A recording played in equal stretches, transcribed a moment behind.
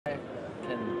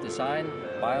design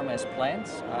biomass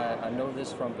plants. I know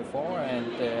this from before, and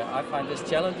I find this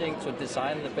challenging to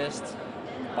design the best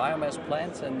biomass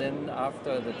plants, and then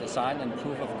after the design and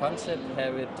proof of concept,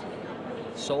 have it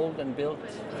sold and built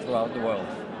throughout the world.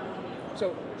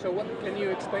 So what can you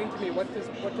explain to me? What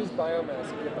does biomass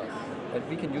give us? But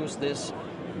we can use this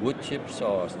wood chips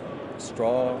or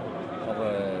straw of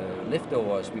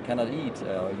leftovers we cannot eat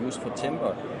or use for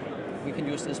timber. We can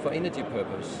use this for energy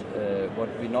purpose. What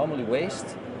we normally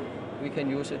waste, we can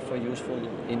use it for useful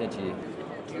energy.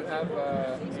 Do you have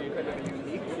some kind of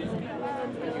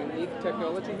unique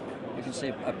technology? You can say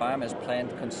a biomass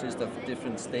plant consists of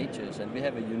different stages, and we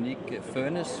have a unique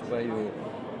furnace where you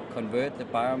convert the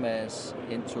biomass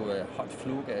into a hot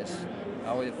flue gas.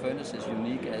 Our furnace is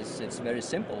unique as it's very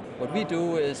simple. What we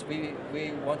do is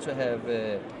we want to have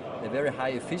a very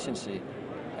high efficiency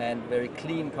and very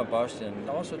clean combustion.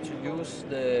 Also to use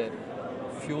the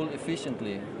fuel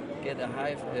efficiently, get a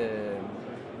high,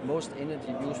 most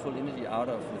useful energy out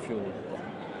of the fuel.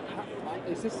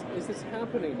 Is this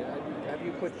happening? Have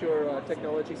you put your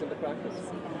technologies into practice?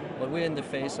 Well, we're in the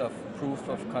phase of proof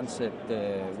of concept.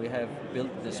 We have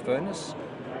built this furnace,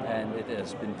 and it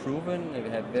has been proven. We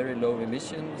have very low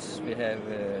emissions. We have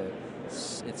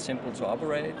it's simple to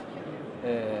operate.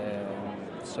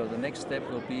 So the next step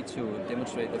will be to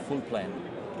demonstrate the full plan.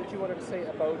 What did you want to say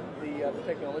about the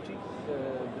technology,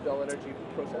 the Dall Energy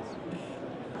process?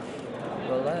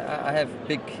 Well, I have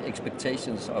big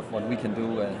expectations of what we can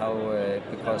do and how,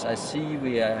 because I see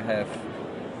we have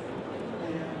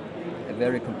a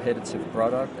very competitive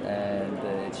product, and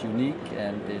it's unique,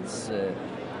 and it's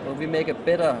well, we make a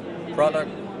better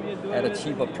product at a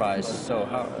cheaper price. So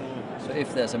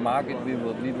if there's a market, we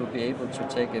will be able to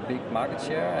take a big market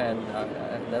share, and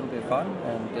that'll be fun.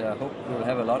 And I hope we'll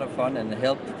have a lot of fun and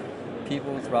help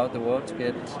people throughout the world to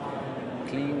get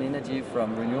clean energy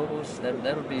from renewables.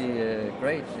 That'll be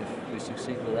great if we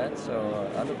succeed with that. So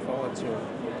I look forward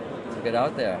to get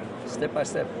out there step by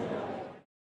step.